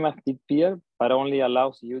same as did peer, but only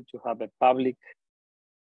allows you to have a public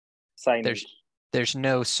signing. There's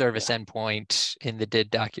no service endpoint in the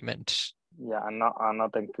did document. Yeah, and not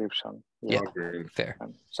encryption. Yeah, fair.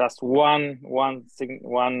 And just one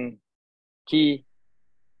key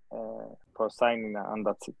for signing, and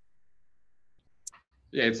that's it.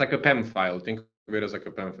 Yeah, it's like a PEM file. Think of it as like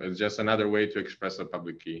a PEM file. It's just another way to express a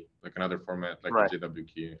public key, like another format, like a JW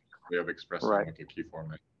key, way of expressing like a key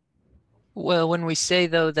format. Well, when we say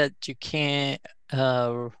though that you can't,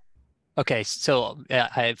 okay, so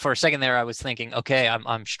for a second there I was thinking, okay,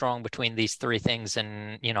 I'm strong between these three things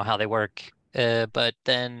and you know how they work, but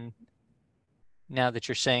then now that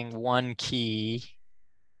you're saying one key,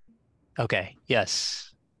 okay, yes.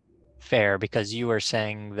 Fair, because you were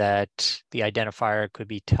saying that the identifier could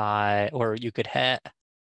be tied, or you could have.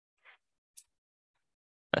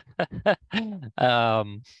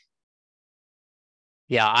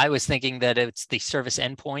 Yeah, I was thinking that it's the service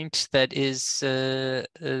endpoint that is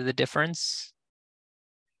the difference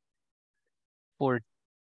for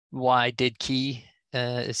why did key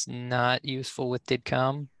is not useful with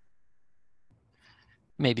DIDComm.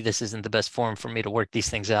 Maybe this isn't the best form for me to work these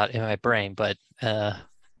things out in my brain, but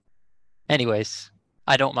anyways,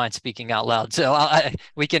 I don't mind speaking out loud, so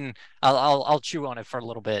I'll chew on it for a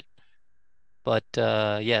little bit. But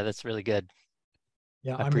yeah, that's really good.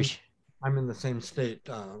 Yeah, I'm in the same state,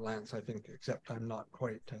 Lance. I think, except I'm not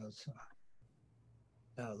quite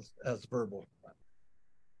as verbal.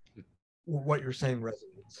 What you're saying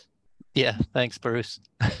resonates. Yeah, thanks, Bruce.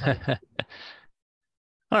 All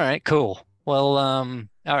right, cool. Well, all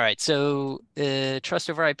right. So, trust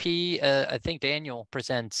over IP. I think Daniel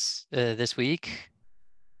presents this week.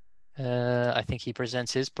 I think he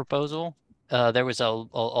presents his proposal. There was a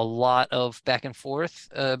lot of back and forth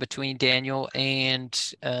between Daniel and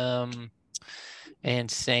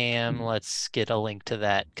Sam. Let's get a link to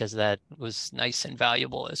that because that was nice and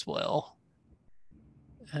valuable as well.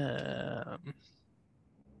 That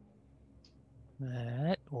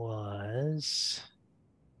was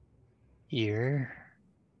here.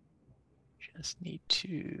 Just need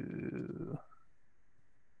to.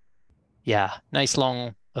 Yeah, nice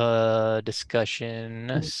long discussion,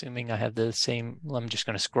 assuming I have the same. I'm just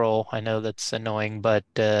going to scroll. I know that's annoying, but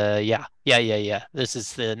yeah. This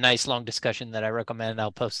is the nice long discussion that I recommend.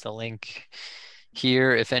 I'll post the link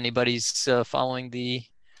here if anybody's following the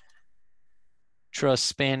trust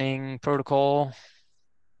spanning protocol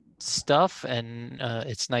stuff, and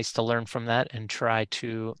it's nice to learn from that and try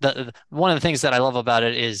to one of the things that I love about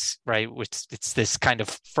it is right, it's this kind of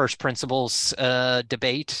first principles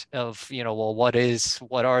debate of, you know, well, what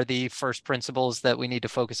are the first principles that we need to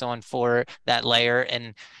focus on for that layer,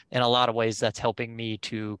 and in a lot of ways that's helping me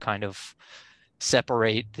to kind of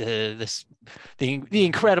separate the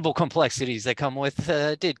incredible complexities that come with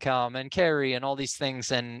DIDComm and carry and all these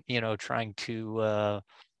things, and trying to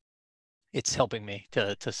it's helping me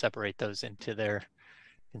to separate those into their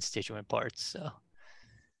constituent parts. So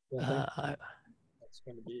that's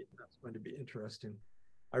going to be interesting.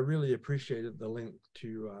 I really appreciated the link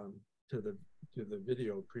to the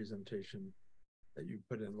video presentation that you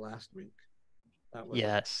put in last week. That was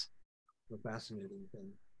yes, a fascinating thing.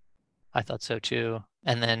 I thought so too.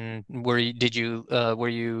 And then were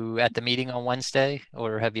you at the meeting on Wednesday,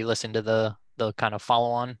 or have you listened to the kind of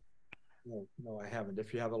follow on? No, I haven't.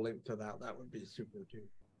 If you have a link to that, that would be super too.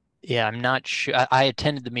 Yeah, I'm not sure. I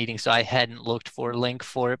attended the meeting, so I hadn't looked for a link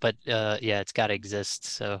for it, but yeah, it's got to exist.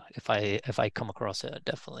 So if I come across it,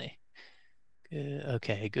 definitely.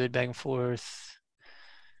 Okay, good back and forth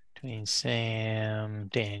between Sam,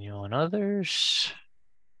 Daniel, and others.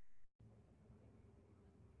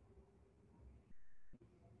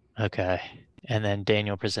 Okay, and then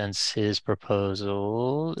Daniel presents his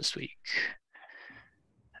proposal this week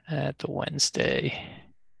at the Wednesday.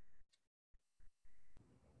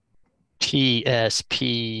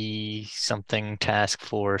 TSP something task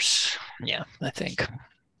force. Yeah, I think.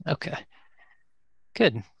 Okay,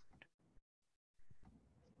 good.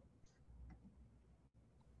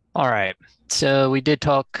 All right. So we did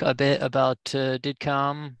talk a bit about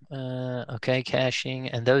DIDComm, okay, caching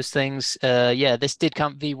and those things. Yeah, this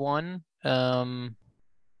DIDComm V1.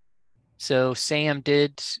 So Sam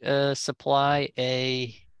did supply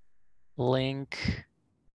a link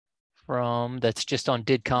from that's just on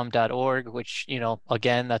didcomm.org, which,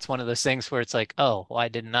 again, that's one of those things where it's like, oh, why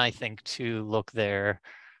didn't I think to look there?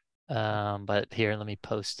 But here, let me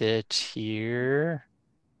post it here.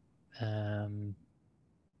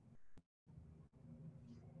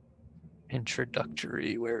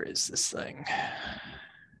 Introductory, where is this thing?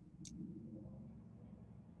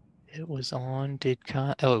 It was on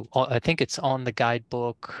DIDComm. Oh, I think it's on the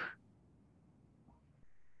guidebook.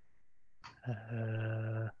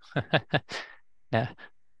 Yeah.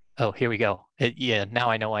 Oh, here we go. Yeah, now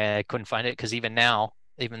I know why I couldn't find it, because even now,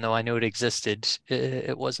 even though I knew it existed,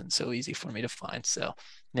 it wasn't so easy for me to find. So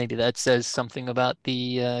maybe that says something about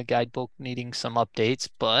the guidebook needing some updates,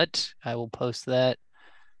 but I will post that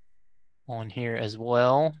on here as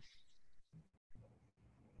well.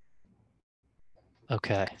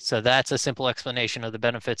 Okay, so that's a simple explanation of the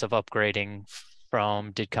benefits of upgrading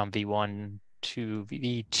from DIDComm V1 to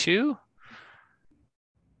V2.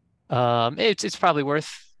 It's probably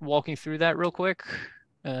worth walking through that real quick.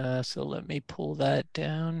 So let me pull that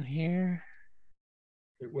down here.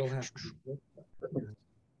 It will have to.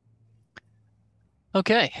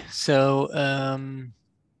 Okay, so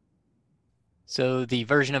the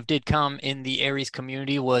version of DIDComm in the Aries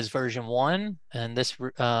community was version 1, and this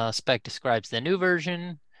spec describes the new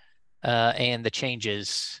version and the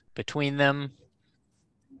changes between them.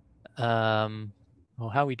 Well,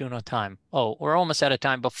 how are we doing on time? Oh, we're almost out of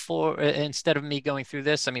time. Before, instead of me going through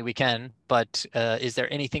this, I mean, we can, but is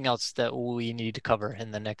there anything else that we need to cover in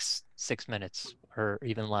the next 6 minutes or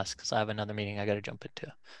even less? Because I have another meeting I got to jump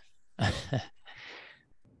into.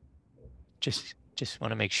 Just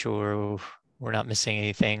want to make sure we're not missing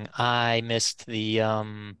anything. I missed the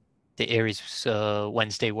Aries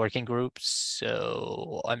Wednesday working group,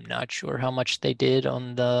 so I'm not sure how much they did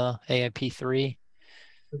on the AIP3.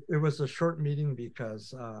 It was a short meeting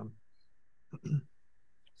because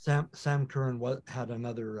Sam Curran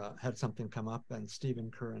had something come up, and Stephen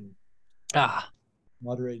Curran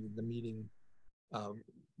moderated the meeting,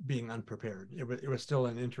 being unprepared. It was still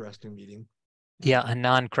an interesting meeting. Yeah, a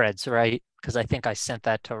non-creds, right? Because I think I sent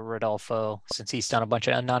that to Rodolfo since he's done a bunch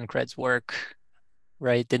of non-creds work,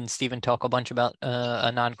 right? Didn't Stephen talk a bunch about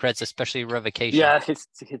a non-creds, especially revocation? Yeah,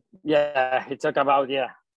 he talked about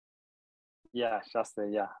just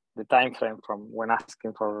the time frame from when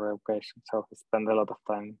asking for revocation. So he spent a lot of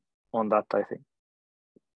time on that, I think.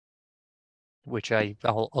 Which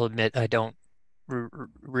I'll admit I don't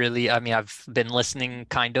really. I mean, I've been listening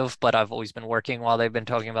kind of, but I've always been working while they've been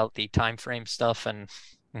talking about the time frame stuff, and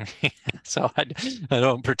so I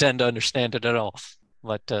don't pretend to understand it at all.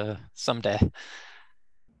 But someday.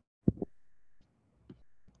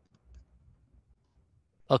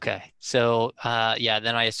 Okay, so yeah,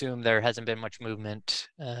 then I assume there hasn't been much movement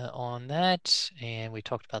on that, and we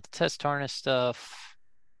talked about the test harness stuff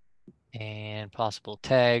and possible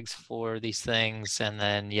tags for these things, and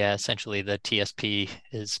then yeah, essentially the TSP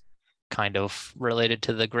is kind of related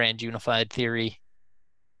to the grand unified theory.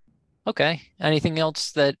 Okay, anything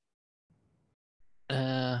else that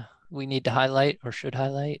we need to highlight or should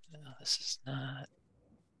highlight? This is not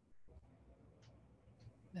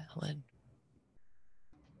valid.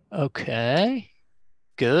 Okay,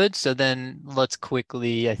 good. So then let's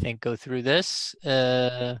quickly, I think, go through this.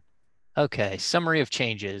 Okay, summary of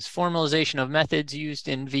changes. Formalization of methods used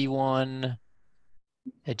in V1,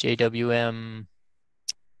 a JWM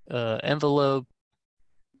envelope,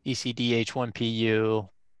 ECDH1PU,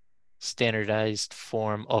 standardized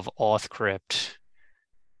form of auth crypt.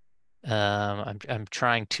 I'm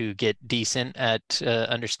trying to get decent at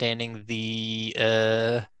understanding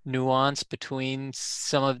the nuance between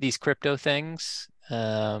some of these crypto things.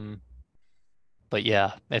 But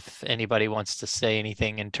yeah, if anybody wants to say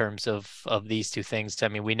anything in terms of these two things, I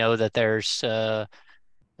mean, we know that there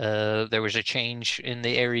was a change in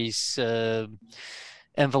the Aries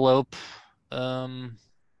envelope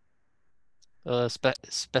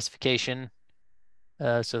specification.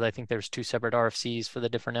 So I think there's two separate RFCs for the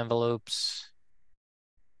different envelopes.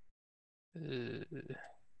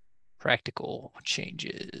 Practical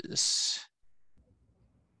changes.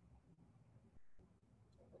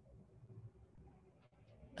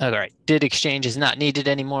 All right, did exchange is not needed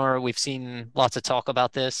anymore. We've seen lots of talk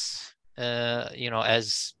about this.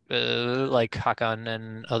 As like Hakan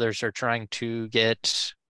and others are trying to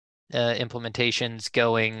get implementations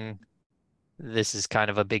going, this is kind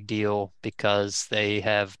of a big deal because they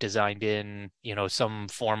have designed in, some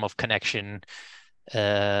form of connection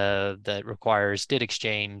that requires did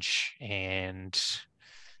exchange, and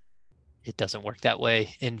it doesn't work that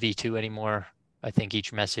way in V2 anymore. I think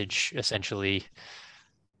each message essentially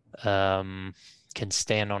can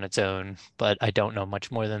stand on its own, but I don't know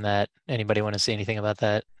much more than that. Anybody want to say anything about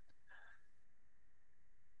that?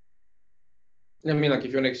 I mean, like if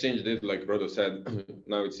you want to exchange it, like Rodo said,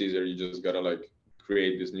 now it's easier. You just gotta like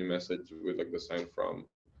create this new message with like the sign from,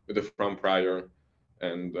 with the from prior,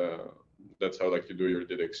 and that's how like you do your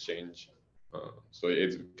did exchange. So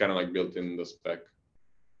it's kind of like built in the spec,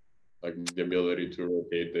 like the ability to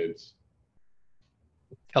rotate it.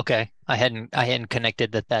 Okay, I hadn't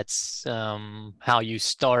connected that that's how you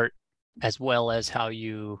start as well as how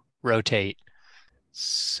you rotate.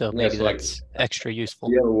 So Yeah, maybe so like that's extra useful.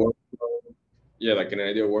 yeah, like an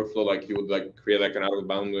ideal workflow, like you would like create like an out of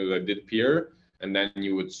bound with a did peer, and then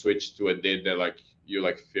you would switch to a did that like you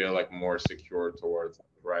like feel like more secure towards,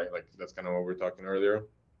 right? Like that's kind of what we are talking earlier.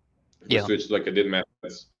 We Yeah. switch to like a did method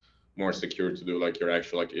that's more secure to do like your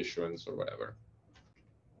actual like issuance or whatever.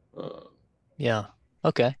 Yeah.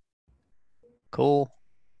 Okay. Cool.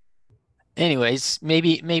 Anyways,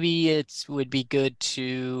 maybe it would be good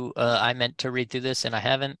to I meant to read through this and I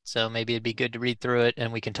haven't, so maybe it'd be good to read through it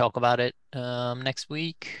and we can talk about it next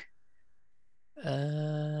week.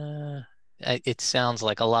 It sounds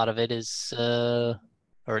like a lot of it is or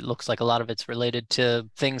it looks like a lot of it's related to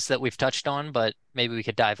things that we've touched on, but maybe we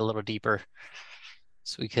could dive a little deeper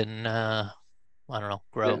so we can I don't know,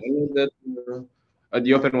 Yeah, grow. I know that at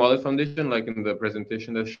the Open Wallet Foundation, like in the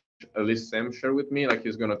presentation that at least Sam shared with me, like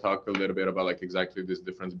he's gonna talk a little bit about like exactly this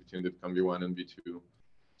difference between the V1 and V2.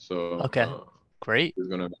 So Okay. Great. he's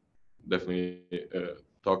gonna definitely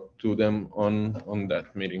talk to them on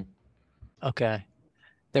that meeting. Okay.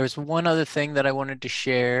 There's one other thing that I wanted to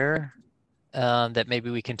share that maybe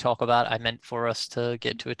we can talk about. I meant for us to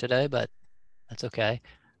get to it today, but that's okay.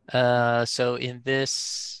 So in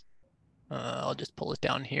this, I'll just pull it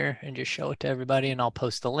down here and just show it to everybody, and I'll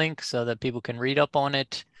post the link so that people can read up on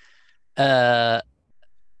it. I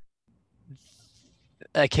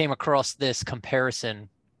came across this comparison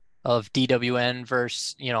of DWN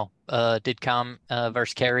versus, DIDComm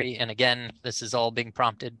versus Carry. And again, this is all being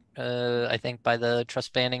prompted, I think, by the trust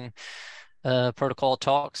spanning protocol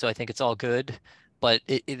talk. So I think it's all good. But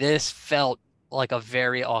this felt like a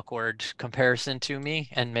very awkward comparison to me.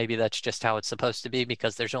 And maybe that's just how it's supposed to be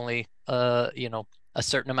because there's only, a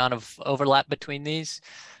certain amount of overlap between these.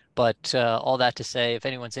 But all that to say, if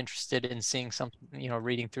anyone's interested in seeing some,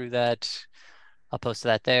 reading through that, I'll post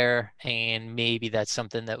that there, and maybe that's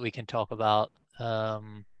something that we can talk about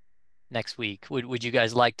next week. Would you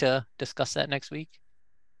guys like to discuss that next week?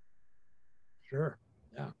 Sure.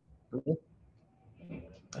 Yeah.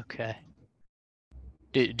 Okay.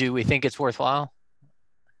 Do we think it's worthwhile?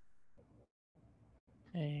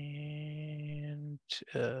 And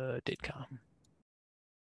DIDComm.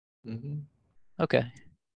 Okay.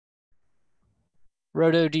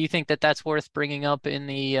 Rodo, do you think that that's worth bringing up in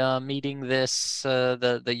the meeting this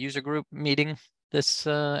the user group meeting this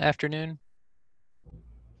afternoon?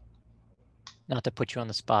 Not to put you on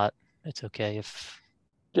the spot. It's okay if.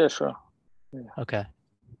 Yeah, sure. Yeah. Okay.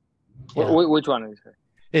 Yeah. Which one is it?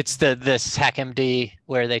 It's this HackMD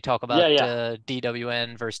where they talk about Yeah.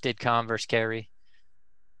 DWN versus DIDComm versus Carry.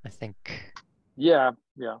 I think. Yeah.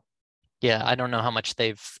 Yeah, I don't know how much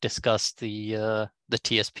they've discussed the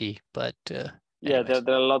TSP, but Yeah, anyways.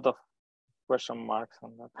 there are a lot of question marks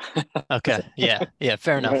on that. Okay. Yeah. Yeah.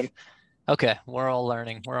 Fair enough. Well, Okay. We're all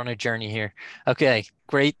learning. We're on a journey here. Okay.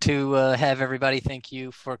 Great to have everybody. Thank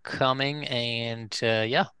you for coming. And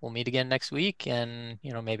yeah, we'll meet again next week. And,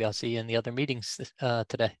 maybe I'll see you in the other meetings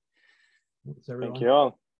today. Thanks, everyone. thank you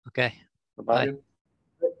all. Okay. Bye-bye. Bye. Good.